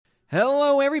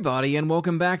Hello everybody and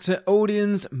welcome back to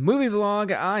Odin's Movie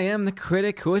Vlog. I am the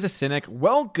critic who is a cynic.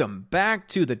 Welcome back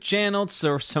to the channel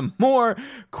for some more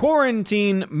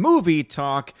quarantine movie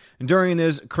talk during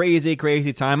this crazy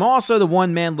time. Also the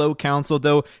one-man low council,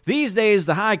 though these days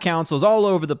the high council is all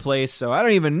over the place, so I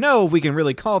don't even know if we can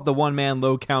really call it the one-man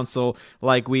low council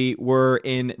like we were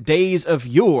in days of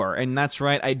yore. And that's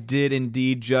right, I did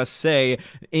indeed just say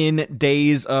in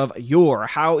days of yore.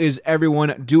 How is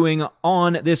everyone doing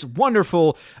on this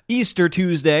wonderful Easter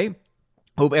Tuesday?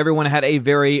 Hope everyone had a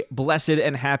very blessed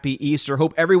and happy Easter.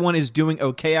 Hope everyone is doing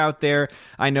okay out there.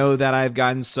 I know that I've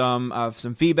gotten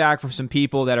some feedback from some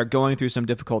people that are going through some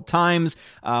difficult times.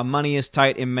 Money is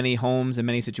tight in many homes and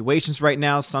many situations right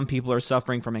now. Some people are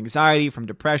suffering from anxiety, from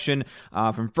depression,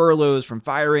 from furloughs, from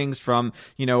firings, from,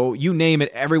 you name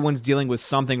it. Everyone's dealing with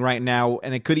something right now,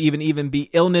 and it could even be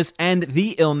illness and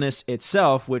the illness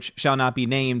itself, which shall not be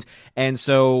named. And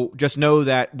so just know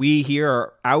that we here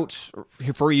are out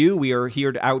for you. We are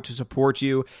here out to support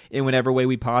you in whatever way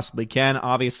we possibly can,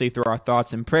 obviously through our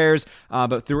thoughts and prayers,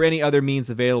 but through any other means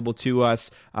available to us,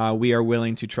 we are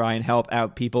willing to try and help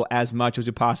out people as much as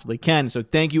we possibly can. So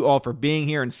thank you all for being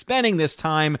here and spending this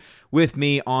time with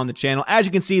me on the channel. As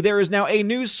you can see, there is now a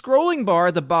new scrolling bar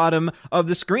at the bottom of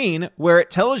the screen where it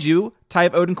tells you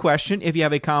type Odin question if you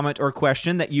have a comment or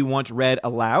question that you want read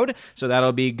aloud. So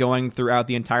that'll be going throughout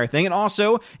the entire thing. And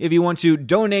also, if you want to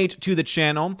donate to the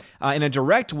channel in a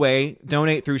direct way,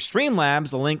 donate through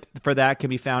Streamlabs. The link for that can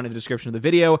be found in the description of the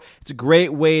video. It's a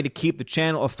great way to keep the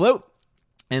channel afloat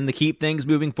and to keep things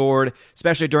moving forward,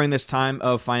 especially during this time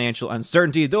of financial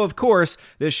uncertainty. Though, of course,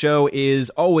 this show is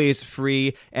always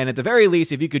free, and at the very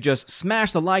least, if you could just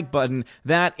smash the like button,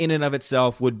 that in and of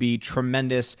itself would be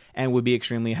tremendous and would be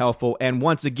extremely helpful. And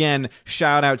once again,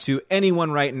 shout out to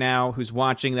anyone right now who's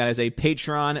watching that is a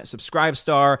Patreon, Subscribe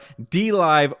Star,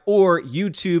 DLive, or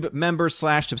YouTube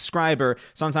member/subscriber.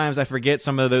 Sometimes I forget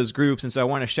some of those groups, and so I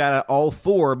want to shout out all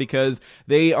four because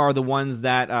they are the ones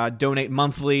that donate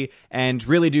monthly and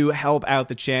really do help out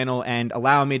the channel and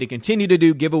allow me to continue to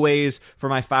do giveaways for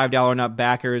my $5 and up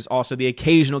backers, also the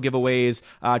occasional giveaways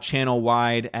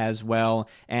channel-wide as well,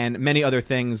 and many other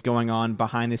things going on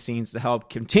behind the scenes to help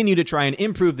continue to try and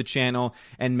improve the channel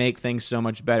and make things so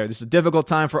much better. This is a difficult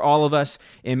time for all of us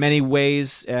in many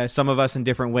ways, some of us in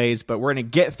different ways, but we're going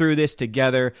to get through this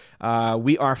together.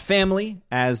 We are family,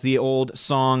 as the old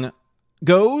song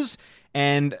goes.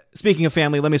 And speaking of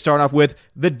family, let me start off with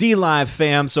the DLive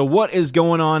fam. So what is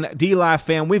going on, DLive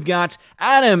fam? We've got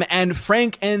Adam and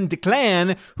Frank and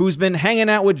Declan, who's been hanging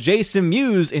out with Jason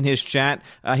Mewes in his chat.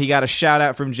 He got a shout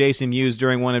out from Jason Mewes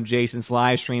during one of Jason's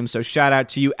live streams. So shout out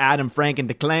to you, Adam, Frank, and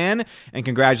Declan, and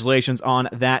congratulations on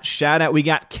that shout out. We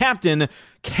got Captain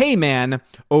K-Man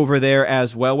over there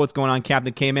as well. What's going on,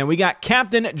 Captain K-Man? We got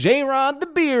Captain J-Rod, the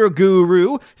beer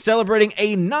guru, celebrating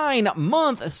a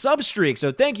 9-month sub streak.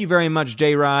 So thank you very much,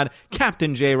 J-Rod,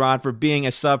 Captain J-Rod, for being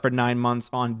a sub for 9 months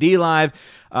on DLive.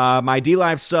 My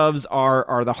DLive subs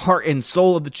are the heart and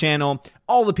soul of the channel.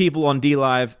 All the people on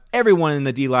DLive, everyone in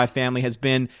the DLive family has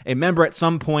been a member at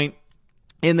some point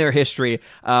in their history,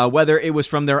 whether it was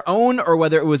from their own or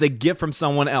whether it was a gift from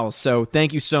someone else. So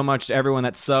thank you so much to everyone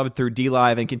that subbed through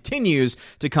DLive and continues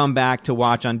to come back to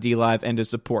watch on DLive and to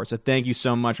support. So thank you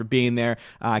so much for being there.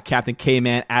 Captain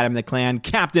K-Man, Adam the Clan,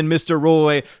 Captain Mr.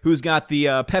 Roy, who's got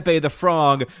the Pepe the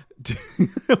Frog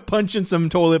punching some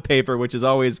toilet paper, which is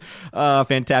always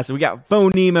fantastic. We got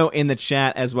Phone Nemo in the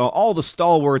chat as well. All the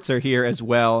stalwarts are here as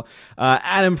well.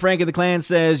 Adam Frank of the Clan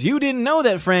says, you didn't know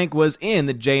that Frank was in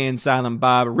the Jay and Silent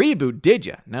Bob reboot, did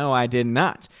you? No, I did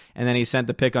not. And then he sent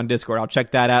the pic on Discord. I'll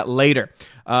check that out later.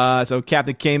 So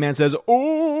Captain K-Man says,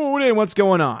 oh, what's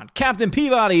going on? Captain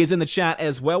Peabody is in the chat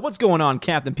as well. What's going on?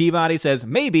 Captain Peabody says,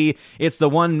 maybe it's the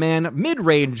one-man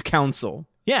mid-range council.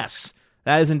 Yes.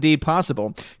 That is indeed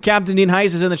possible. Captain Dean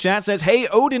Heiss is in the chat, says, hey,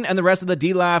 Odin and the rest of the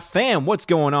DLive fam, what's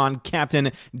going on,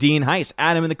 Captain Dean Heiss?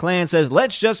 Adam in the clan says,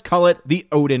 let's just call it the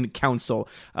Odin Council.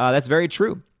 That's very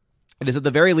true. It is at the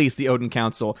very least the Odin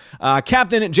Council.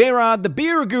 Captain J-Rod, the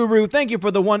beer guru, thank you for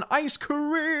the one ice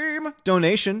cream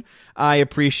donation. I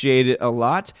appreciate it a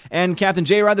lot. And Captain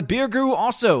J-Rod, the beer guru,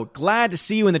 also glad to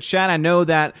see you in the chat. I know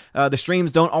that the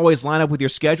streams don't always line up with your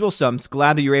schedule, so I'm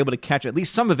glad that you're able to catch at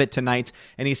least some of it tonight.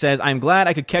 And he says, I'm glad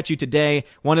I could catch you today.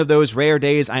 One of those rare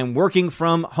days I'm working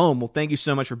from home. Well, thank you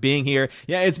so much for being here.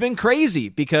 Yeah, it's been crazy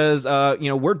because,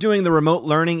 we're doing the remote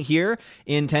learning here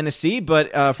in Tennessee,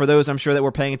 but for those I'm sure that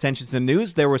were paying attention to the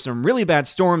news, there were some really bad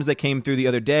storms that came through the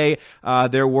other day.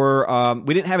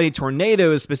 We didn't have any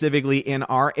tornadoes specifically in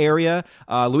our area.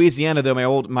 Louisiana, though,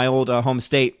 my old home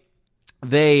state,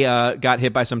 they got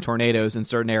hit by some tornadoes in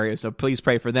certain areas, so please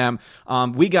pray for them.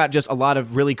 We got just a lot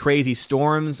of really crazy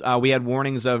storms. We had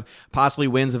warnings of possibly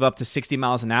winds of up to 60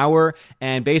 miles an hour,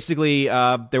 and basically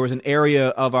there was an area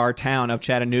of our town of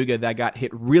Chattanooga that got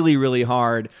hit really, really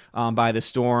hard by the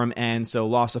storm, and so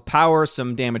loss of power,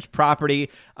 some damaged property,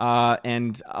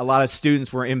 and a lot of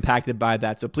students were impacted by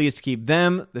that. So please keep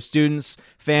them, the students,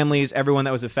 families, everyone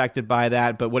that was affected by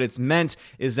that. But what it's meant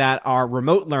is that our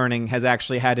remote learning has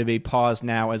actually had to be paused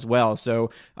now as well. So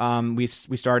we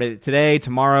started it today.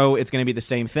 Tomorrow it's going to be the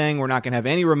same thing. We're not going to have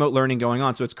any remote learning going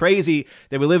on. So it's crazy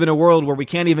that we live in a world where we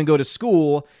can't even go to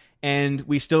school, and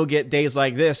we still get days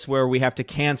like this where we have to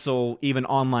cancel even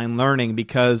online learning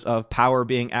because of power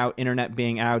being out, internet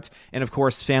being out, and of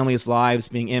course families' lives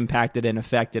being impacted and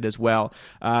affected as well.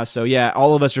 So yeah,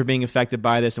 all of us are being affected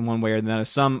by this in one way or another,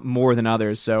 some more than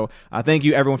others. So thank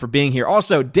you everyone for being here.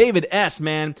 Also, David S.,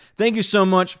 man, thank you so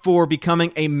much for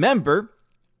becoming a member.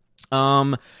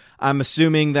 I'm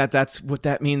assuming that that's what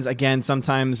that means. Again,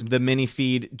 sometimes the mini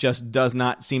feed just does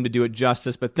not seem to do it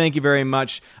justice, but thank you very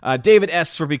much, David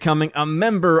S., for becoming a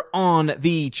member on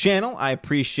the channel. I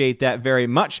appreciate that very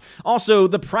much. Also,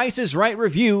 the Price is Right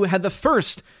review had the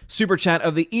first super chat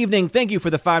of the evening. Thank you for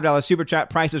the $5 super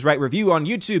chat. Price is Right review on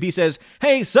YouTube. He says,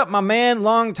 "Hey, sup, my man?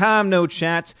 Long time no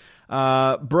chat.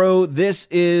 Bro, this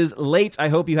is late. I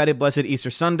hope you had a blessed Easter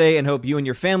Sunday and hope you and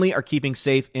your family are keeping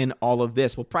safe in all of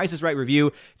this." Well, Price is Right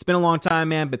review. It's been a long time,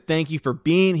 man, but thank you for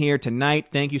being here tonight.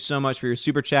 Thank you so much for your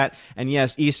super chat. And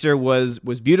yes, Easter was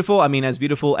beautiful. I mean, as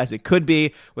beautiful as it could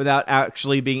be without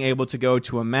actually being able to go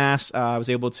to a mass. I was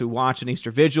able to watch an Easter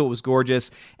vigil. It was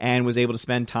gorgeous, and was able to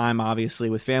spend time, obviously,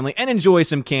 with family and enjoy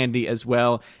some candy as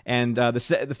well. And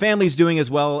the family's doing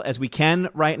as well as we can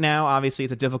right now. Obviously,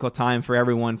 it's a difficult time for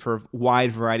everyone for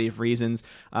wide variety of reasons.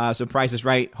 So Price is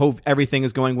Right. Hope everything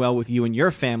is going well with you and your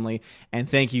family. And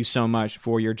thank you so much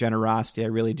for your generosity. I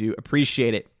really do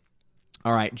appreciate it.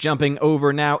 All right, jumping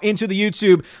over now into the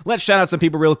YouTube. Let's shout out some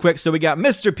people real quick. So we got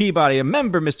Mr. Peabody, a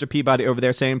member Mr. Peabody over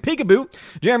there saying peekaboo.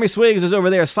 Jeremy Swiggs is over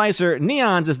there. Slicer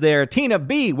Neons is there. Tina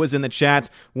B was in the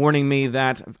chat warning me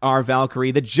that our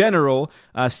Valkyrie, the General,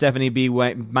 Stephanie B,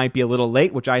 might be a little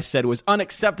late, which I said was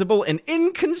unacceptable and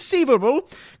inconceivable.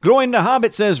 Glowing the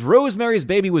Hobbit says, Rosemary's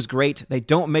Baby was great. They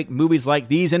don't make movies like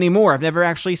these anymore. I've never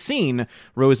actually seen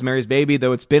Rosemary's Baby,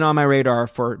 though it's been on my radar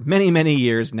for many, many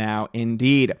years now,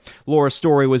 indeed. Laura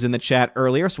Story was in the chat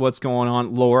earlier, so what's going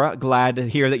on, Laura? Glad to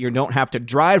hear that you don't have to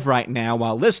drive right now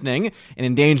while listening and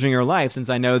endangering your life, since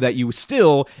I know that you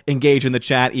still engage in the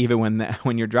chat even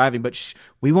when you're driving, but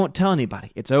we won't tell anybody.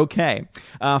 It's okay.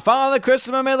 Father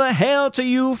Christopher Miller, hail to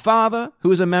you, Father,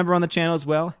 who is a member on the channel as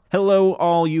well. Hello,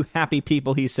 all you happy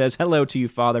people, he says. Hello to you,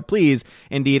 Father. Please,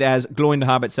 indeed, as Glowing the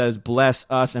Hobbit says, bless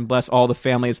us and bless all the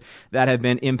families that have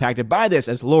been impacted by this.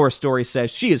 As Laura Story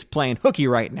says, she is playing hooky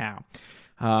right now.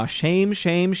 Shame,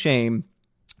 shame, shame.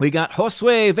 We got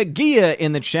Josue Vegia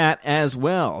in the chat as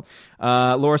well.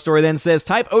 Laura Story then says,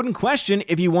 type Odin question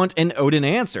if you want an Odin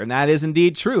answer. And that is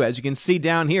indeed true. As you can see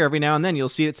down here, every now and then you'll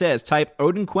see it says, type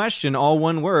Odin question, all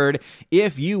one word,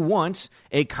 if you want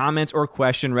a comment or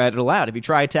question read aloud. If you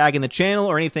try tagging the channel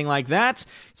or anything like that,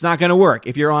 it's not going to work.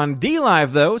 If you're on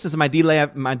DLive, though, since my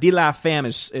DLive fam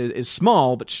is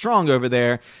small but strong over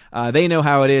there, they know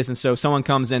how it is. And so if someone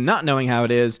comes in not knowing how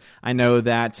it is, I know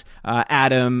that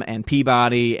Adam and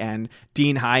Peabody and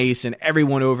Dean Heiss and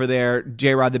everyone over there,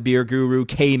 J-Rod the Beer Guru,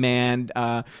 K-Man,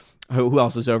 who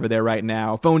else is over there right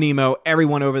now? Phonemo,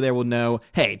 everyone over there will know,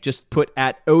 hey, just put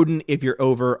at Odin if you're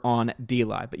over on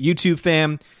DLive. But YouTube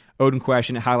fam, Odin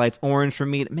question, it highlights orange for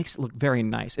me. It makes it look very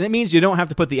nice. And it means you don't have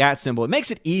to put the @ symbol. It makes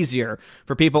it easier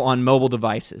for people on mobile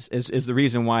devices, is the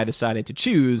reason why I decided to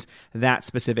choose that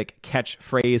specific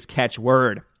catchphrase,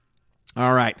 catchword.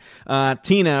 All right.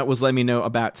 Tina was letting me know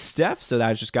about Steph, so that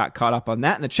I just got caught up on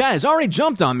that. And the chat has already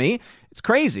jumped on me. It's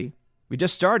crazy. We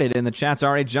just started, and the chat's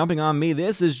already jumping on me.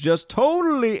 This is just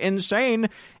totally insane,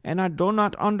 and I do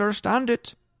not understand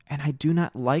it, and I do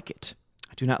not like it.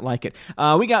 I do not like it.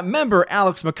 We got member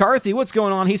Alex McCarthy. What's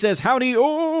going on? He says, howdy,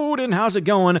 Odin. How's it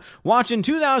going? Watching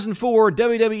 2004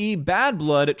 WWE Bad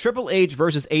Blood, Triple H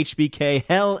versus HBK,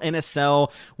 Hell in a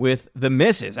Cell with the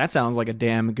Misses. That sounds like a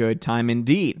damn good time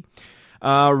indeed.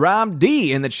 Rob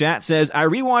D in the chat says, I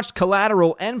rewatched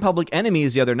Collateral and Public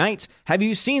Enemies the other night. Have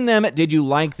you seen them? Did you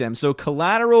like them? So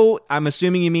Collateral, I'm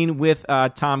assuming you mean with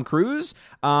Tom Cruise.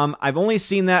 I've only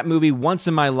seen that movie once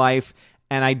in my life,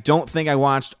 and I don't think I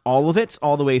watched all of it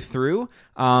all the way through.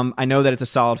 I know that it's a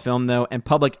solid film, though. And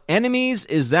Public Enemies,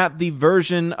 is that the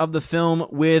version of the film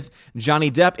with Johnny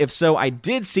Depp? If so, I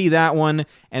did see that one,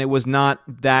 and it was not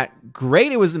that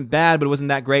great. It wasn't bad, but it wasn't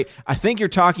that great. I think you're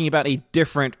talking about a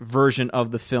different version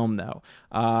of the film, though,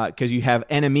 because you have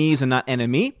Enemies and not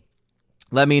Enemy.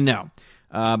 Let me know.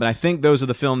 But I think those are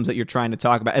the films that you're trying to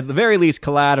talk about. At the very least,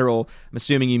 Collateral, I'm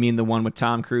assuming you mean the one with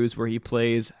Tom Cruise where he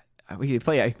plays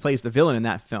the villain in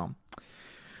that film.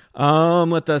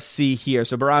 Let us see here.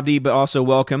 So Barabdi, but also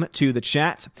welcome to the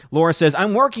chat. Laura says,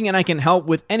 I'm working and I can help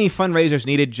with any fundraisers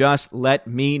needed. Just let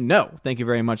me know. Thank you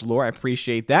very much, Laura. I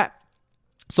appreciate that.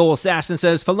 Soul Assassin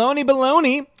says, Filoni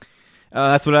baloney.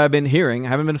 That's what I've been hearing. I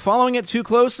haven't been following it too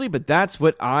closely, but that's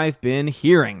what I've been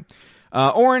hearing.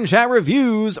 Orange Hat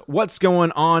Reviews, what's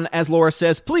going on? As Laura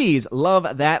says, please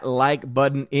love that like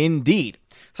button indeed.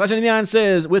 Sachin Neon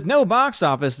says, with no box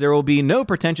office, there will be no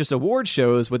pretentious award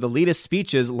shows with elitist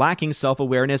speeches lacking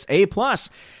self-awareness A+.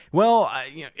 Well,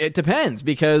 it depends,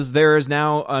 because there's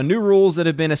now new rules that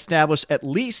have been established at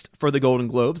least for the Golden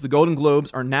Globes. The Golden Globes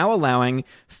are now allowing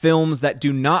films that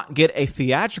do not get a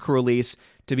theatrical release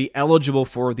to be eligible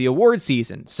for the award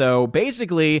season. So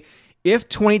basically, if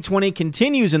 2020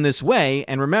 continues in this way,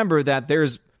 and remember that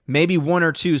there's maybe one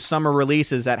or two summer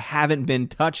releases that haven't been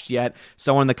touched yet.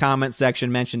 Someone in the comment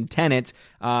section mentioned Tenet,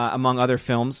 among other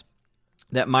films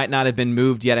that might not have been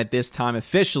moved yet at this time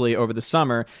officially over the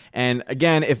summer. And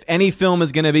again, if any film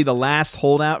is going to be the last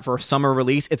holdout for a summer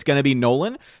release, it's going to be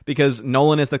Nolan, because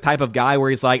Nolan is the type of guy where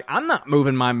he's like, I'm not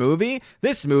moving my movie.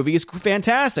 This movie is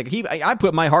fantastic. I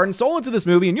put my heart and soul into this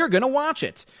movie, and you're going to watch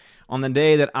it on the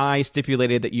day that I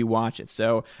stipulated that you watch it.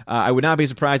 So I would not be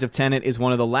surprised if Tenet is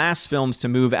one of the last films to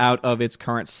move out of its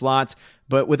current slots.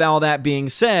 But with all that being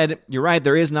said, you're right,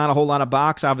 there is not a whole lot of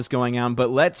box office going on, but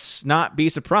let's not be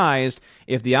surprised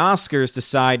if the Oscars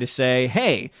decide to say,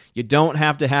 hey, you don't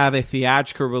have to have a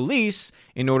theatrical release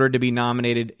in order to be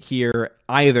nominated here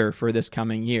either for this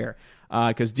coming year.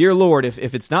 Because, dear Lord,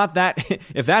 if it's not that,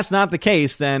 if that's not the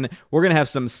case, then we're going to have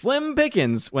some slim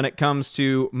pickings when it comes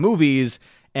to movies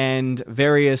and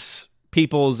various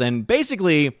people's, and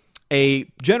basically a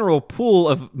general pool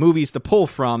of movies to pull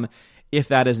from, if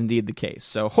that is indeed the case.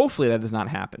 So hopefully that does not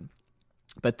happen.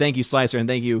 But thank you, Slicer, and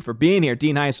thank you for being here.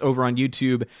 D Nice over on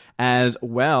YouTube as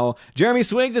well. Jeremy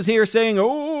Swiggs is here saying,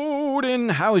 Odin,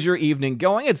 how's your evening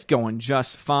going? It's going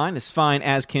just fine, as fine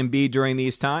as can be during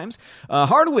these times.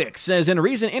 Hardwick says, in a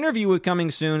recent interview with Coming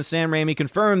Soon, Sam Raimi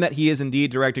confirmed that he is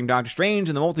indeed directing Doctor Strange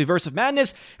in the Multiverse of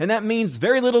Madness, and that means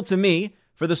very little to me,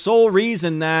 for the sole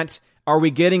reason that, are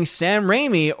we getting Sam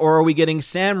Raimi, or are we getting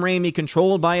Sam Raimi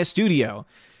controlled by a studio?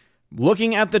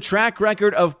 Looking at the track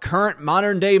record of current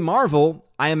modern-day Marvel,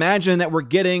 I imagine that we're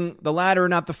getting the latter,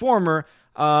 not the former,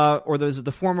 or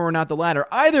the former or not the latter.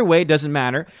 Either way, it doesn't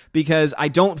matter, because I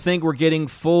don't think we're getting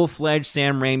full-fledged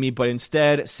Sam Raimi, but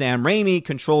instead Sam Raimi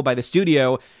controlled by the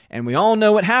studio, and we all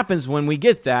know what happens when we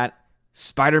get that,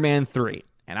 Spider-Man 3.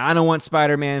 And I don't want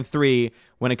Spider-Man 3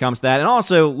 when it comes to that. And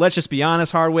also, let's just be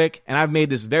honest, Hardwick, and I've made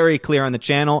this very clear on the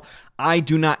channel, I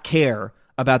do not care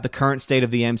about the current state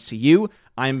of the MCU.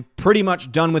 I'm pretty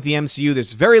much done with the MCU.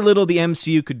 There's very little the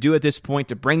MCU could do at this point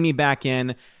to bring me back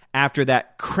in after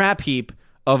that crap heap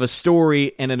of a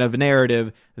story and of a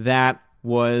narrative that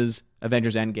was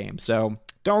Avengers Endgame. So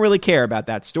don't really care about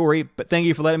that story, but thank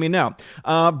you for letting me know.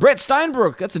 Brett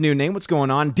Steinbrook, that's a new name. What's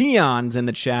going on? Dion's in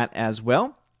the chat as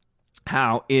well.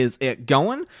 How is it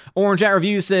going? Orange Hat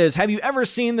Review says, have you ever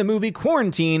seen the movie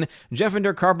Quarantine?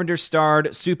 Jeffender Carpenter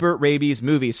starred super rabies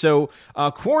movie. So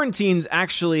Quarantine's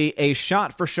actually a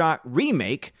shot-for-shot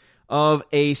remake of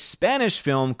a Spanish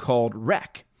film called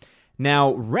Rec.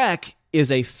 Now, Rec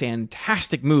is a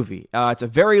fantastic movie. It's a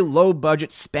very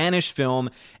low-budget Spanish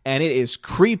film, and it is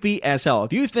creepy as hell.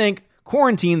 If you think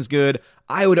Quarantine's good,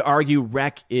 I would argue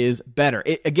Rec is better.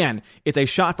 Again, it's a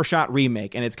shot-for-shot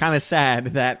remake, and it's kind of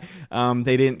sad that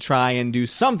they didn't try and do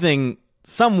something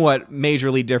somewhat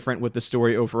majorly different with the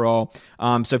story overall.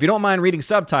 So if you don't mind reading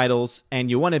subtitles and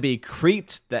you want to be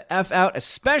creeped the F out,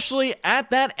 especially at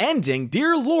that ending,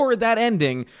 dear Lord, that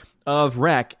ending of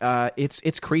Rec,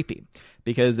 it's creepy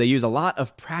because they use a lot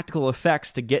of practical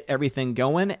effects to get everything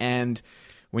going, and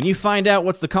when you find out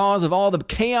what's the cause of all the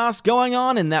chaos going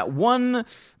on in that one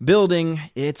building,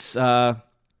 it's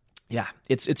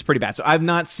pretty bad. So I've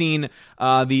not seen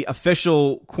the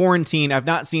official Quarantine. I've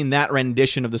not seen that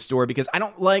rendition of the story because I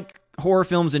don't like horror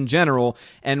films in general.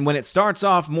 And when it starts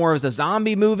off more as a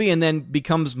zombie movie and then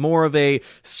becomes more of a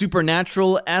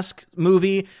supernatural-esque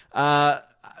movie,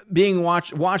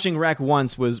 watching Rec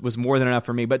once was more than enough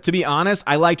for me. But to be honest,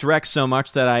 I liked Rec so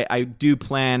much that I do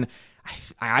plan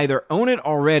I either own it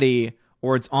already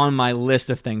or it's on my list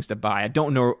of things to buy. I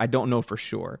don't know for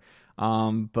sure.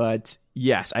 But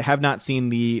yes, I have not seen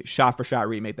the shot-for-shot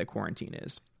remake that Quarantine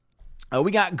is.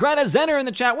 We got Greta Zenner in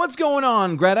the chat. What's going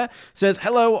on, Greta? Says,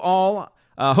 hello all.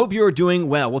 Hope you are doing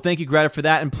well. Well, thank you, Greta, for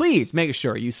that. And please make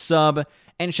sure you sub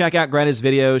and check out Greta's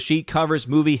videos. She covers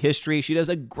movie history. She does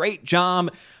a great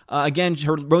job. Again,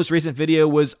 her most recent video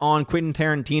was on Quentin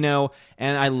Tarantino,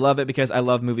 and I love it because I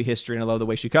love movie history and I love the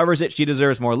way she covers it. She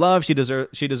deserves more love. She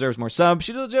deserves more subs.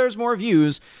 She deserves more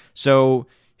views. So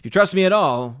if you trust me at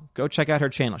all, go check out her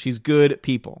channel. She's good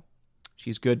people.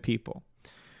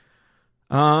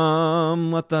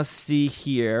 Let us see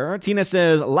here. Tina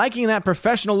says, liking that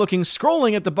professional looking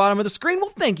scrolling at the bottom of the screen. Well,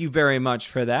 thank you very much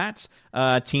for that,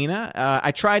 Tina.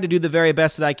 I tried to do the very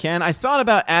best that I can. I thought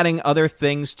about adding other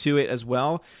things to it as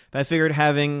well, but I figured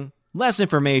having less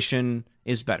information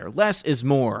is better. Less is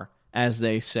more, as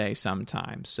they say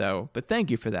sometimes. So, but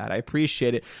thank you for that. I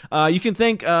appreciate it. You can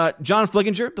thank John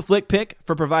Flickinger, the Flick Pick,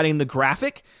 for providing the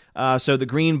graphic. So the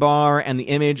green bar and the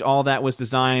image, all that was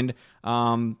designed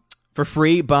for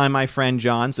free by my friend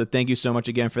John. So thank you so much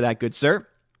again for that, good sir.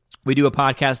 We do a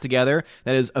podcast together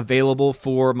that is available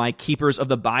for my Keepers of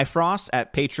the Bifrost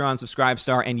at Patreon,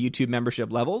 Subscribestar, and YouTube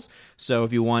membership levels. So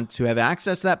if you want to have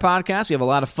access to that podcast, we have a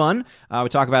lot of fun. We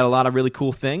talk about a lot of really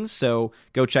cool things. So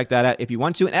go check that out if you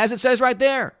want to. And as it says right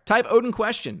there, type Odin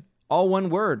question, all one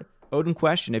word. Odin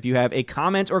question. If you have a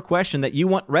comment or question that you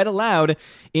want read aloud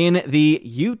in the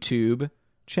YouTube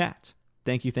chat.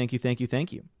 Thank you.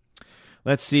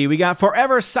 Let's see. We got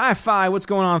Forever Sci-Fi. What's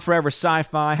going on, Forever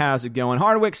Sci-Fi? How's it going?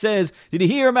 Hardwick says, did you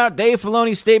hear about Dave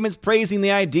Filoni's statements praising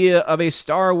the idea of a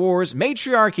Star Wars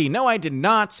matriarchy? No, I did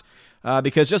not.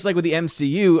 Because just like with the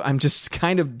MCU, I'm just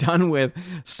kind of done with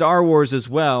Star Wars as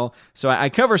well. So I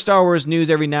cover Star Wars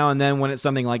news every now and then when it's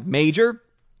something like major.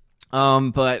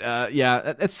 But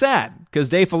yeah, it's sad because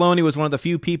Dave Filoni was one of the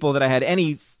few people that I had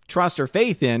any trust or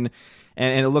faith in.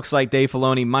 And it looks like Dave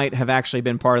Filoni might have actually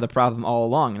been part of the problem all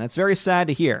along. And that's very sad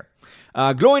to hear.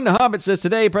 Growing to Hobbit says,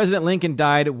 today, President Lincoln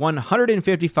died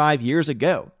 155 years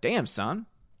ago. Damn, son.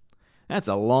 That's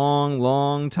a long,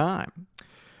 long time.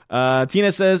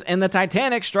 Tina says, and the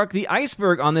Titanic struck the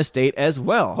iceberg on this date as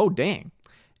well. Oh, dang.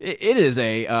 It is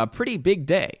a pretty big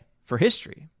day for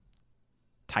history.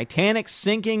 Titanic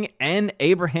sinking and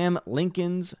Abraham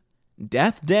Lincoln's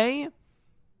death day?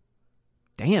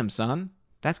 Damn, son.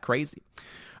 That's crazy.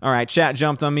 All right, chat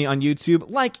jumped on me on YouTube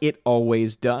like it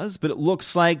always does, but it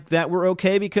looks like that we're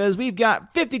okay because we've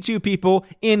got 52 people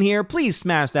in here. Please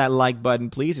smash that like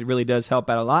button, please. It really does help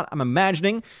out a lot. I'm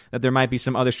imagining that there might be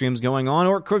some other streams going on,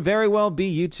 or it could very well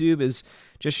be YouTube is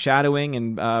just shadowing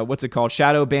and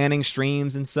shadow banning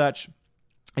streams and such.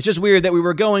 It's just weird that we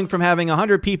were going from having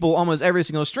 100 people almost every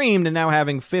single stream to now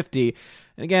having 50.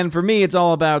 And again, for me, it's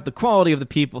all about the quality of the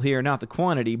people here, not the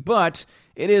quantity. But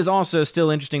it is also still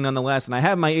interesting nonetheless. And I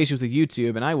have my issues with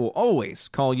YouTube, and I will always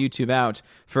call YouTube out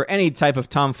for any type of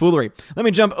tomfoolery. Let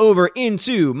me jump over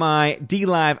into my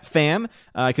DLive fam,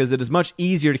 because it is much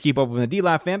easier to keep up with the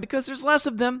DLive fam because there's less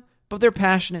of them, but they're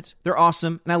passionate, they're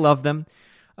awesome, and I love them.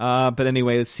 But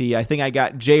anyway, let's see. I think I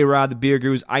got J-Rod the Beer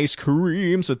Guru's ice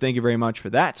cream, so thank you very much for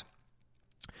that.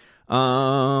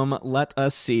 Let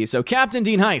us see. So Captain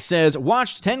Dean Heiss says,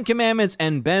 watched 10 Commandments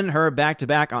and Ben-Hur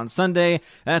back-to-back on Sunday.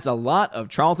 That's a lot of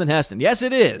Charlton Heston. Yes,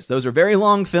 it is. Those are very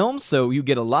long films, so you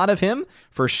get a lot of him,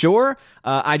 for sure.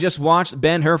 I just watched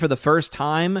Ben-Hur for the first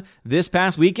time this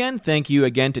past weekend. Thank you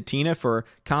again to Tina for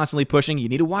constantly pushing. You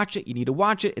need to watch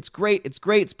it. It's great.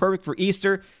 It's perfect for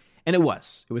Easter. And it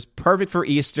was perfect for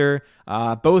Easter.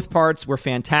 Both parts were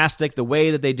fantastic. The way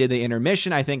that they did the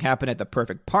intermission, I think, happened at the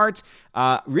perfect part.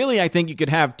 Really, I think you could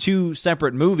have two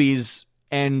separate movies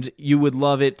and you would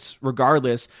love it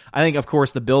regardless. I think, of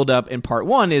course, the build-up in part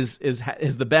one is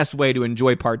the best way to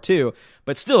enjoy part two.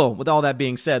 But still, with all that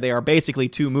being said, they are basically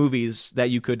two movies that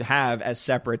you could have as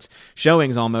separate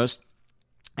showings almost.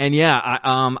 And yeah,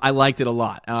 I liked it a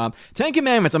lot. 10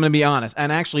 Commandments, I'm going to be honest.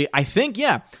 And actually, I think,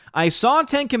 I saw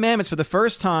 10 Commandments for the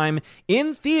first time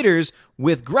in theaters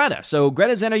with Greta. So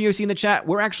Greta Zenner, you see in the chat,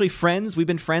 we're actually friends. We've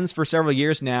been friends for several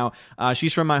years now.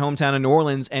 She's from my hometown of New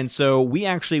Orleans. And so we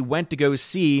actually went to go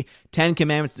see 10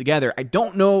 Commandments together. I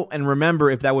don't know and remember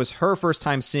if that was her first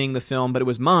time seeing the film, but it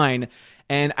was mine.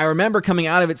 And I remember coming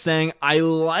out of it saying, I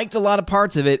liked a lot of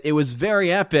parts of it. It was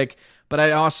very epic, but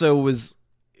I also was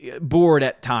bored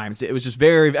at times. It was just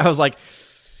I was like,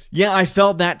 yeah, I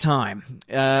felt that time.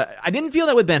 I didn't feel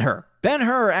that with Ben-Hur.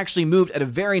 Ben-Hur actually moved at a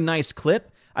very nice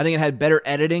clip. I think it had better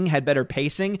editing, had better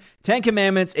pacing. 10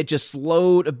 Commandments, it just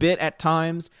slowed a bit at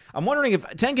times. I'm wondering if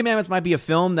 10 Commandments might be a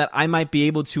film that I might be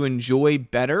able to enjoy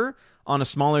better on a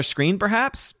smaller screen,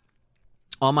 perhaps,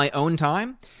 on my own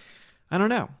time. I don't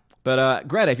know. But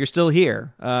Greta, if you're still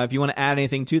here, if you want to add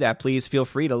anything to that, please feel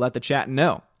free to let the chat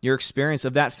know your experience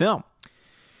of that film.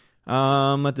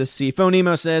 Let's see.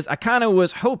 Phonemo says, I kind of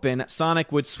was hoping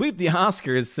Sonic would sweep the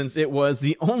Oscars since it was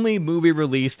the only movie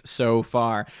released so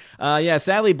far. Yeah,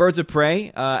 sadly, Birds of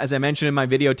Prey, as I mentioned in my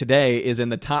video today, is in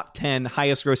the top 10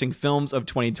 highest grossing films of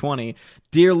 2020.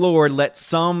 Dear Lord, let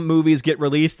some movies get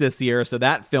released this year so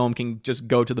that film can just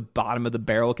go to the bottom of the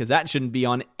barrel, because that shouldn't be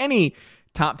on any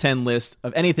top 10 list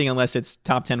of anything unless it's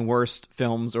top 10 worst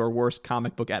films or worst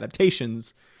comic book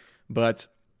adaptations. But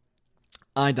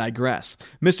I digress.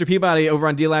 Mr. Peabody over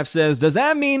on DLive says, does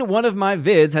that mean one of my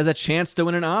vids has a chance to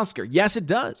win an Oscar? Yes, it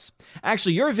does.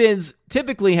 Actually, your vids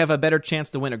typically have a better chance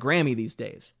to win a Grammy these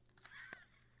days.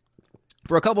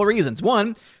 For a couple of reasons.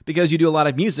 One, because you do a lot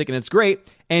of music and it's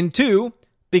great. And two,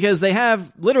 because they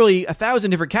have literally 1,000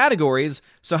 different categories.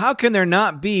 So how can there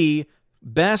not be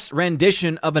best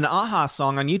rendition of an Aha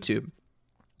song on YouTube?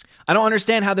 I don't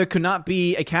understand how there could not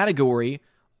be a category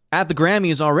at the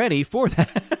Grammys already for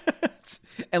that.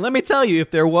 And let me tell you, if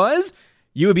there was,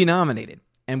 you would be nominated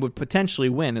and would potentially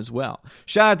win as well.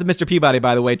 Shout out to Mr. Peabody,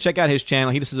 by the way. Check out his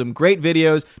channel. He does some great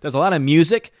videos, does a lot of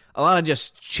music, a lot of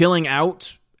just chilling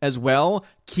out as well,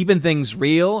 keeping things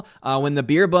real. When the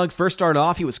beer bug first started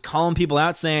off, he was calling people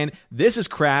out saying, this is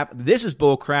crap, this is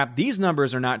bull crap, these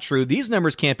numbers are not true, these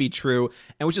numbers can't be true,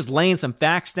 and was just laying some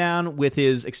facts down with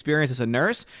his experience as a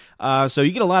nurse. So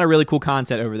you get a lot of really cool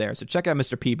content over there. So check out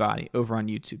Mr. Peabody over on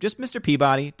YouTube. Just Mr.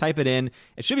 Peabody, type it in.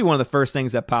 It should be one of the first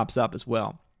things that pops up as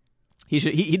well.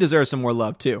 He deserves some more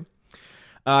love too.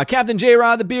 Captain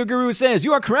J-Rod, the beer guru, says,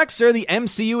 you are correct, sir, the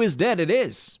MCU is dead. It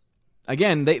is.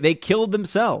 Again, they killed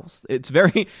themselves.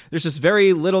 There's just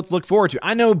very little to look forward to.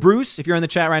 I know Bruce, if you're in the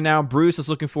chat right now, Bruce is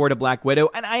looking forward to Black Widow,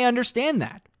 and I understand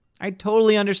that. I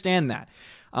totally understand that.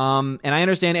 And I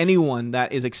understand anyone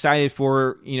that is excited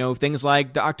for, things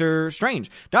like Doctor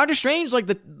Strange. Doctor Strange, like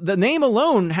the name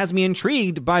alone has me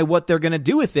intrigued by what they're going to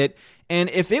do with it. And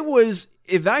if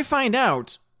I find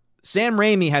out Sam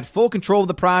Raimi had full control of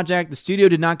the project, the studio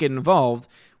did not get involved,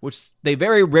 which they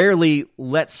very rarely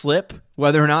let slip,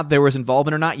 whether or not there was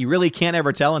involvement or not. You really can't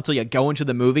ever tell until you go into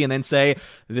the movie and then say,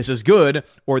 this is good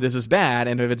or this is bad.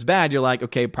 And if it's bad, you're like,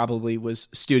 okay, probably was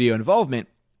studio involvement.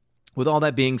 With all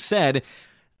that being said,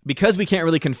 because we can't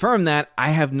really confirm that, I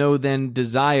have no then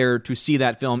desire to see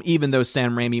that film, even though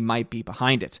Sam Raimi might be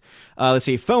behind it. Let's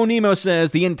see. Phonemo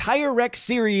says, the entire Rec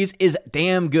series is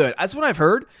damn good. That's what I've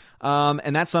heard.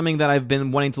 And that's something that I've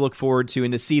been wanting to look forward to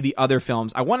and to see the other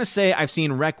films. I want to say I've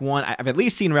seen Rec 1. I've at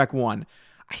least seen Rec 1.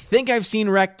 I think I've seen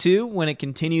Rec 2 when it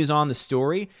continues on the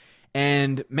story.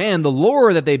 And man, the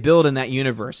lore that they build in that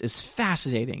universe is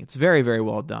fascinating. It's very, very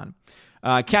well done.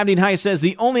 Captain High says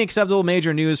the only acceptable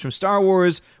major news from Star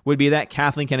Wars would be that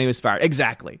Kathleen Kennedy was fired.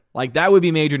 Exactly. Like, that would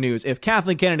be major news. If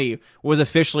Kathleen Kennedy was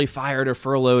officially fired or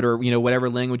furloughed or, whatever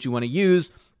language you want to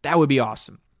use, that would be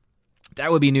awesome.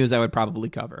 That would be news I would probably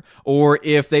cover. Or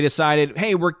if they decided,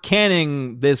 hey, we're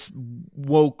canning this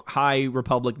woke High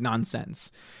Republic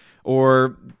nonsense.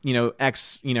 Or, what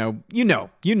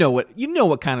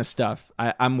kind of stuff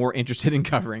I'm more interested in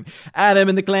covering. Adam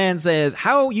in the clan says,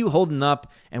 how are you holding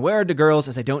up? And where are the girls?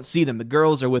 As I don't see them. The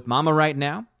girls are with Mama right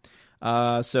now.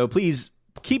 So please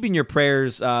keep in your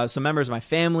prayers some members of my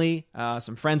family,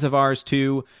 some friends of ours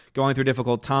too, going through a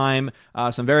difficult time,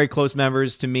 some very close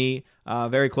members to me,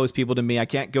 very close people to me. I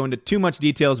can't go into too much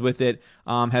details with it,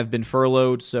 have been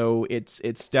furloughed, so it's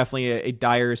definitely a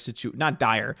dire situation, not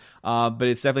dire, but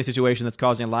it's definitely a situation that's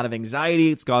causing a lot of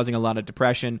anxiety, it's causing a lot of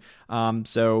depression,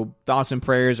 so thoughts and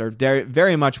prayers are very,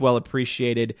 very much well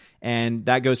appreciated, and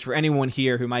that goes for anyone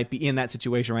here who might be in that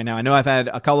situation right now. I know I've had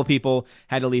a couple people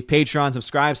had to leave Patreon,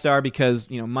 Subscribestar, because,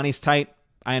 money's tight.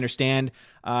 I understand.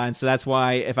 And so that's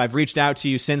why if I've reached out to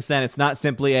you since then, it's not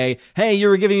simply hey, you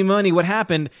were giving me money, what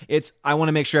happened? It's, I want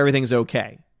to make sure everything's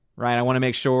okay, right? I want to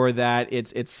make sure that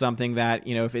it's something that,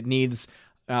 if it needs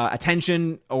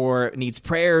attention or needs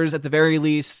prayers at the very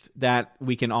least, that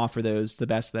we can offer those the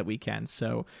best that we can.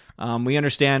 So we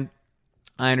understand.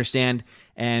 I understand.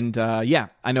 And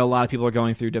I know a lot of people are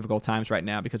going through difficult times right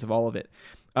now because of all of it.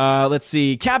 Let's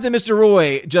see. Captain Mr.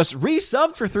 Roy just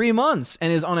resubbed for 3 months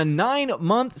and is on a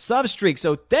 9-month sub streak.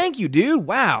 So thank you, dude.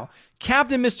 Wow.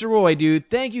 Captain Mr. Roy, dude.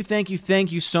 Thank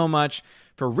you so much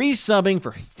for resubbing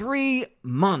for 3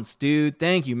 months, dude.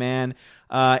 Thank you, man.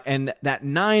 And that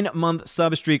 9-month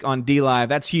sub streak on DLive,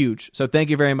 that's huge. So thank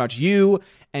you very much. You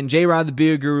and J-Rod the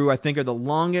Beer Guru, I think, are the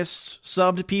longest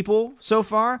subbed people so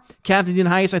far. Captain Dean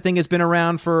Heist, I think, has been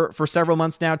around for several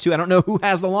months now, too. I don't know who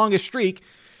has the longest streak,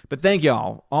 but thank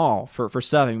y'all all for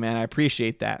subbing, man. I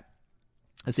appreciate that.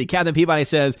 Let's see, Captain Peabody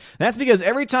says, that's because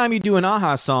every time you do an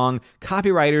AHA song,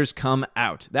 copywriters come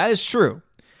out. That is true.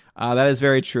 That is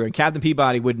very true. And Captain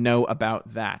Peabody would know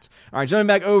about that. All right, jumping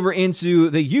back over into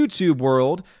the YouTube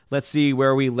world. Let's see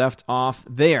where we left off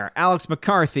there. Alex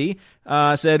McCarthy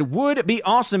said, would be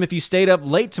awesome if you stayed up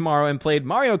late tomorrow and played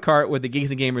Mario Kart with the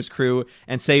Geeks and Gamers crew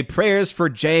and say prayers for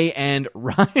Jay and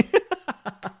Ryan.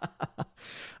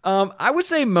 I would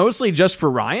say mostly just for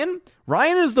Ryan.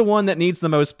 Ryan is the one that needs the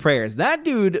most prayers. That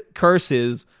dude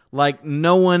curses like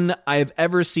no one I've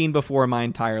ever seen before in my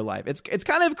entire life. It's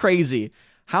kind of crazy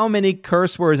how many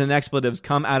curse words and expletives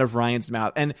come out of Ryan's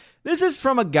mouth. And this is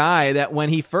from a guy that when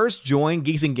he first joined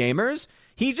Geeks and Gamers,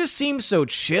 he just seemed so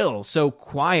chill, so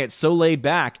quiet, so laid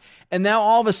back. And now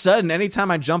all of a sudden, anytime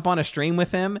I jump on a stream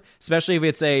with him, especially if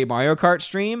it's a Mario Kart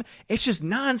stream, it's just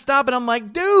nonstop. And I'm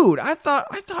like, dude, I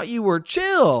thought you were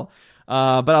chill.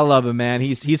 But I love him, man.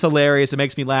 He's hilarious. It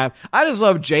makes me laugh. I just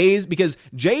love Jay's because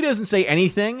Jay doesn't say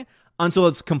anything until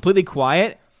it's completely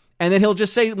quiet. And then he'll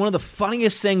just say one of the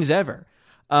funniest things ever.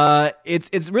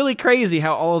 It's really crazy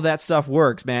how all of that stuff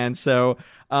works, man. So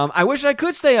I wish I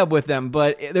could stay up with them,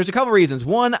 but there's a couple reasons.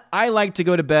 One, I like to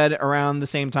go to bed around the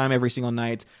same time every single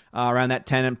night, around that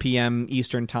 10 p.m.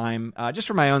 Eastern time. Just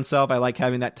for my own self, I like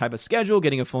having that type of schedule,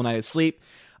 getting a full night of sleep.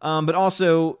 But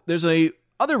also, there's a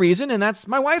other reason, and that's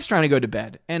my wife's trying to go to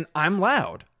bed, and I'm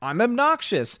loud. I'm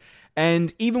obnoxious.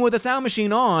 And even with the sound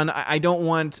machine on, I don't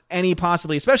want any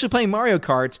possibly, especially playing Mario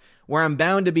Kart, where I'm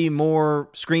bound to be more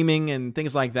screaming and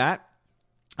things like that.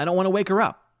 I don't want to wake her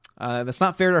up. That's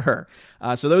not fair to her.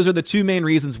 So those are the two main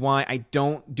reasons why I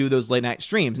don't do those late night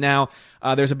streams. Now,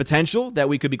 there's a potential that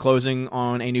we could be closing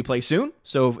on a new place soon.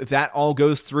 So if that all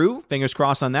goes through, fingers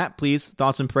crossed on that, please,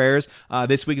 thoughts and prayers.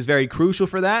 This week is very crucial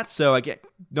for that. So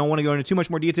don't want to go into too much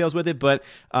more details with it, but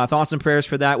thoughts and prayers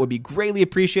for that would be greatly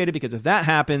appreciated, because if that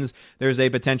happens, there's a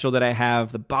potential that I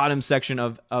have the bottom section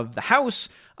of the house,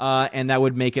 and that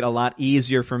would make it a lot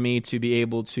easier for me to be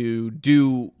able to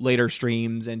do later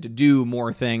streams and to do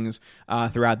more things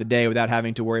throughout the day without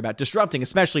having to worry about disrupting,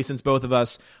 especially since both of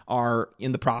us are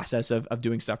in the process of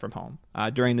doing stuff from home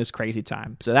during this crazy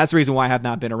time. So that's the reason why I have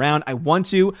not been around. I want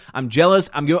to. I'm jealous.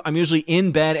 I'm usually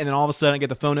in bed, and then all of a sudden I get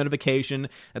the phone notification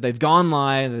that they've gone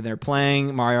live and they're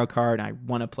playing Mario Kart, and I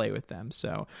want to play with them.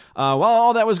 So while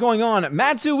all that was going on,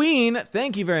 Matsuine,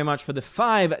 thank you very much for the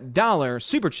 $5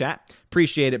 super chat.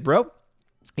 Appreciate it, bro.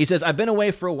 He says, I've been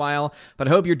away for a while, but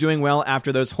I hope you're doing well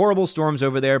after those horrible storms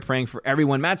over there. Praying for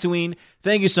everyone. Matsuine,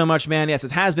 thank you so much, man. Yes,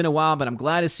 it has been a while, but I'm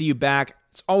glad to see you back.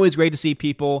 It's always great to see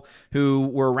people who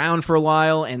were around for a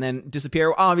while and then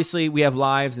disappear. Obviously, we have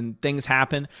lives and things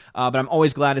happen, but I'm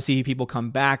always glad to see people come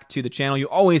back to the channel. You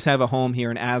always have a home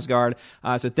here in Asgard,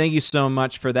 so thank you so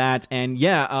much for that. And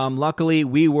yeah, luckily,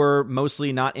 we were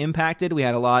mostly not impacted. We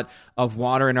had a lot of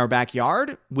water in our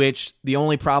backyard, which the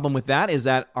only problem with that is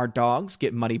that our dogs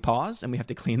get muddy paws, and we have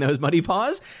to clean those muddy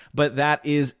paws, but that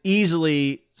is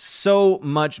easily so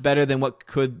much better than what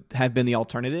could have been the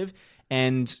alternative.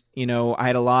 And, you know, I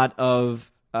had a lot of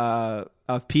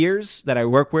peers that I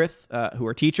work with who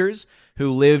are teachers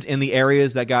who lived in the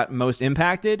areas that got most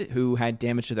impacted, who had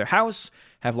damage to their house,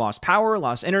 have lost power,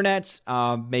 lost internet,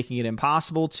 making it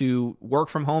impossible to work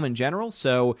from home in general.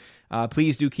 So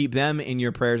please do keep them in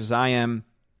your prayers as I am.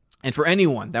 And for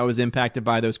anyone that was impacted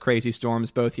by those crazy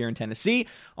storms, both here in Tennessee,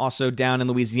 also down in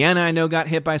Louisiana, I know got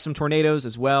hit by some tornadoes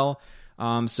as well.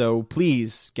 So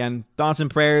please, again, thoughts and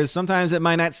prayers. Sometimes it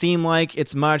might not seem like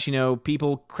it's much, you know,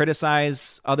 people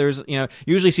criticize others, you know,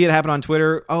 usually see it happen on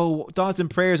Twitter. Oh, thoughts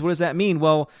and prayers. What does that mean?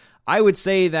 Well, I would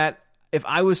say that if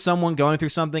I was someone going through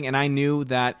something and I knew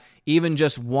that even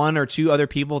just one or two other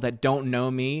people that don't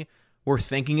know me were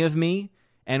thinking of me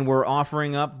and were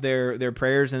offering up their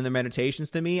prayers and their meditations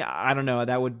to me, I don't know,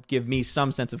 that would give me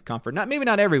some sense of comfort. Maybe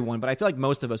not everyone, but I feel like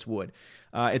most of us would.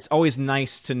 It's always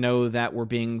nice to know that we're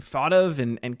being thought of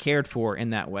and cared for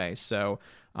in that way. So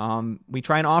we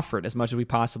try and offer it as much as we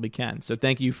possibly can. So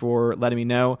thank you for letting me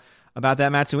know about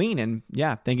that, Matsuine. And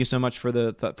yeah, thank you so much for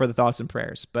the thoughts and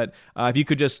prayers. But if you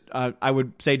could just, I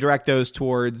would say direct those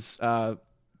towards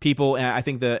people. And I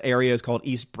think the area is called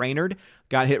East Brainerd.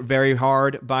 Got hit very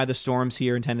hard by the storms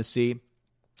here in Tennessee,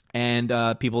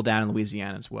 and people down in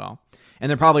Louisiana as well. And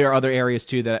there probably are other areas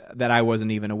too that I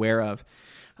wasn't even aware of.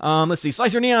 Let's see.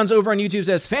 Slicer Neons over on YouTube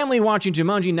says, family watching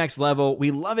Jumanji Next Level.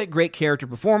 We love it. Great character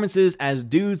performances as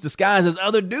dudes disguised as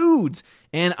other dudes.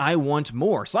 And I want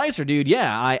more. Slicer, dude.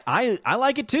 Yeah, I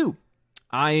like it too.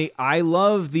 I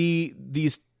love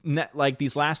these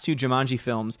last two Jumanji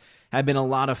films have been a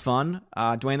lot of fun.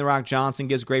 Dwayne The Rock Johnson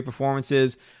gives great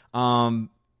performances.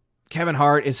 Kevin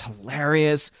Hart is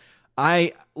hilarious.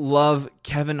 I love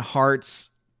Kevin Hart's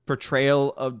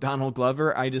portrayal of Donald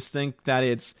Glover. I just think that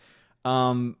it's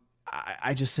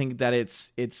I just think that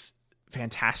it's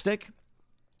fantastic,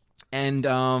 and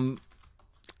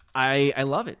I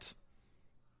love it.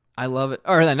 I love it.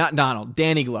 Or not Donald,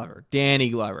 Danny Glover. Danny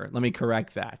Glover. Let me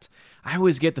correct that. I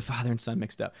always get the father and son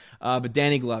mixed up. But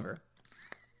Danny Glover.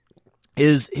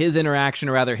 His interaction,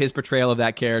 or rather his portrayal of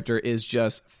that character, is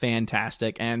just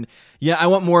fantastic. And yeah, I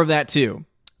want more of that too.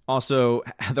 Also,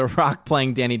 The Rock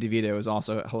playing Danny DeVito is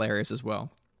also hilarious as well.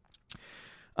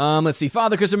 Let's see.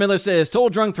 Father Christopher Miller says,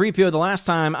 told Drunk 3PO the last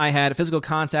time I had physical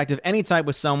contact of any type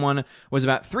with someone was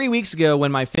about 3 weeks ago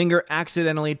when my finger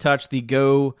accidentally touched the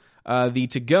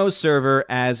to-go server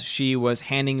as she was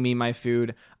handing me my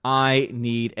food. I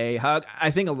need a hug.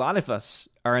 I think a lot of us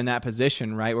are in that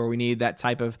position, right, where we need that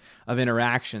type of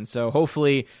interaction. So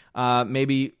hopefully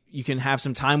maybe you can have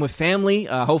some time with family.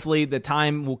 Hopefully the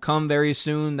time will come very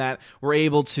soon that we're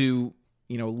able to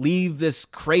leave this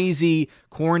crazy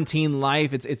quarantine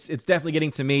life. It's definitely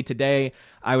getting to me today.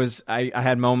 I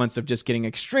had moments of just getting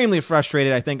extremely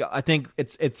frustrated. I think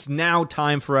it's now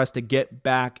time for us to get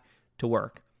back to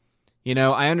work.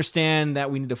 I understand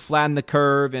that we need to flatten the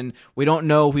curve, and we don't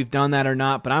know if we've done that or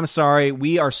not, but I'm sorry.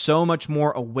 We are so much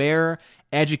more aware,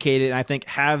 educated, and I think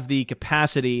have the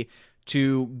capacity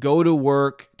to go to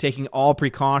work taking all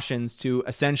precautions to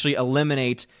essentially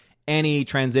eliminate any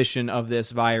transition of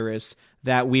this virus,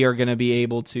 that we are going to be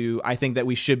able to, I think that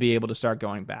we should be able to start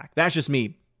going back. That's just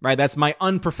me, right? That's my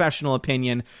unprofessional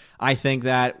opinion. I think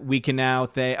that we can now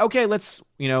say, okay, let's,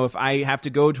 if I have to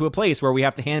go to a place where we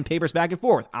have to hand papers back and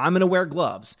forth, I'm going to wear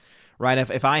gloves, right?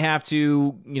 If I have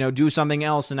to, do something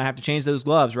else and I have to change those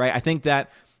gloves, right? I think that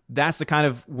that's the kind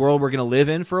of world we're going to live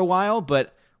in for a while,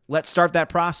 but let's start that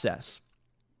process.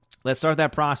 Let's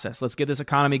get this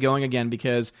economy going again,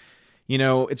 because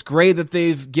it's great that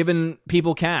they've given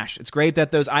people cash. It's great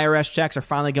that those IRS checks are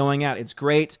finally going out. It's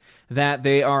great that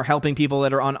they are helping people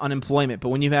that are on unemployment. But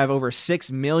when you have over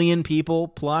 6 million people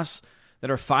plus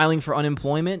that are filing for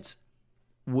unemployment,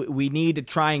 we need to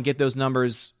try and get those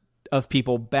numbers of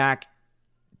people back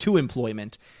to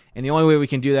employment. And the only way we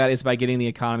can do that is by getting the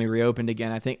economy reopened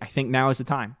again. I think now is the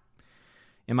time.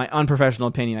 In my unprofessional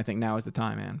opinion, I think now is the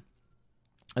time, man.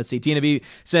 Let's see. Tina B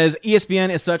says ESPN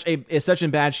is such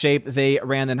in bad shape. They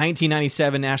ran the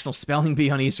 1997 National Spelling Bee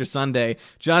on Easter Sunday.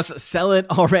 Just sell it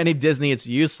already, Disney. It's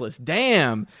useless.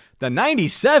 Damn, the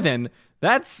 97.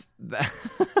 That's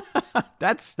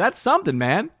something,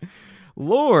 man.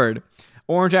 Lord.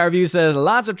 Orange Eye Review says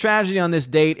lots of tragedy on this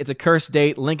date. It's a cursed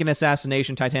date. Lincoln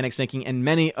assassination, Titanic sinking, and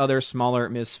many other smaller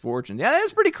misfortunes. Yeah,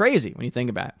 that's pretty crazy when you think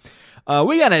about it.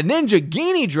 We got a Ninja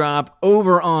Guinea drop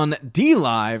over on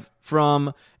D-Live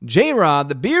from J-Rod,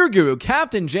 the Beer Guru.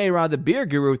 Captain J-Rod, the Beer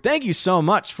Guru, thank you so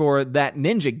much for that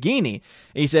Ninja Guinea.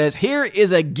 He says, here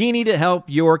is a guinea to help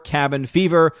your cabin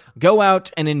fever. Go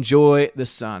out and enjoy the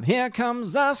sun. Here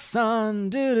comes the sun.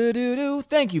 Do-do-do-do.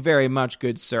 Thank you very much,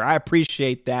 good sir. I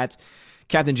appreciate that.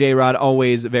 Captain J-Rod,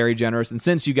 always very generous. And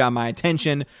since you got my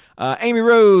attention, Amy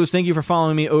Rose, thank you for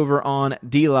following me over on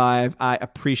D-Live. I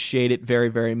appreciate it very,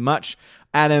 very much.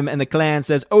 Adam and the clan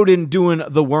says, Odin doing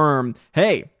the worm.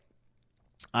 Hey,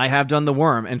 I have done the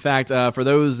worm. In fact, for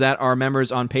those that are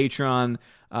members on Patreon,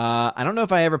 I don't know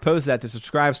if I ever posted that to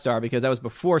Subscribestar, because that was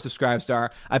before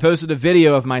Subscribestar. I posted a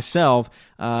video of myself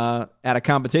at a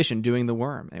competition doing the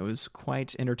worm. It was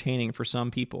quite entertaining for some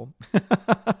people.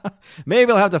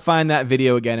 Maybe I'll have to find that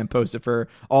video again and post it for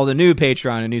all the new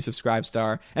Patreon and new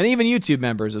Subscribestar, and even YouTube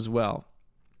members as well.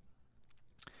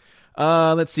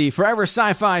 Let's see. Forever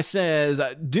Sci-Fi says,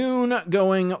 Dune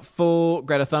going full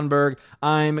Greta Thunberg.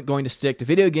 I'm going to stick to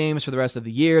video games for the rest of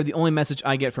the year. The only message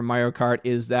I get from Mario Kart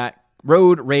is that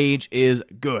road rage is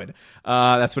good.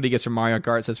 That's what he gets from Mario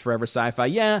Kart, says Forever Sci-Fi.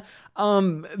 Yeah,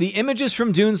 the images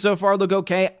from Dune so far look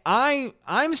okay.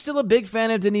 I'm still a big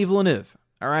fan of Denis Villeneuve.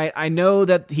 All right, I know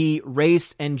that he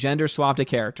race and gender swapped a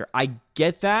character. I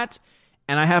get that,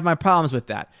 and I have my problems with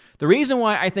that. The reason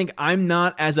why I think I'm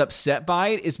not as upset by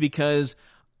it is because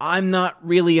I'm not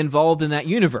really involved in that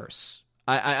universe.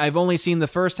 I've only seen the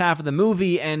first half of the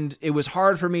movie, and it was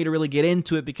hard for me to really get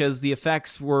into it because the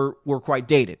effects were quite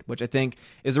dated, which I think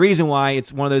is the reason why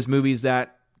it's one of those movies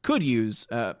that could use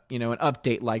an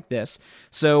update like this.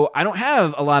 So I don't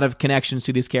have a lot of connections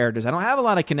to these characters. I don't have a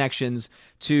lot of connections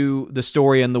to the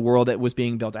story and the world that was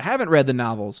being built. I haven't read the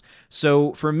novels.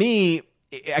 So for me,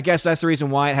 I guess that's the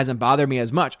reason why it hasn't bothered me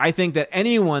as much. I think that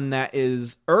anyone that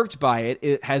is irked by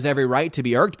it has every right to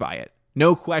be irked by it.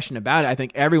 No question about it. I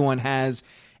think everyone has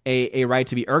a right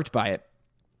to be irked by it.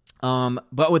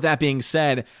 But with that being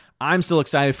said, I'm still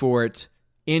excited for it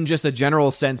in just a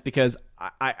general sense because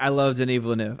I love Denis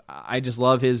Villeneuve. I just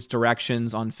love his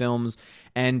directions on films.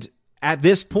 And at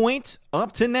this point,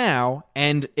 up to now,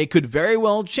 and it could very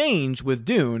well change with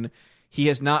Dune, he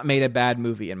has not made a bad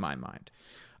movie in my mind.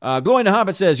 Going to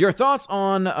Hobbit says, your thoughts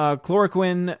on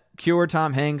chloroquine cure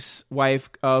Tom Hanks' wife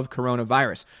of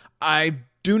coronavirus? I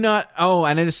do not. Oh,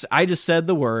 and I just said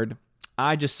the word.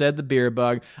 I just said the beer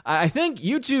bug. I think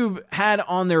YouTube had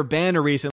on their banner recently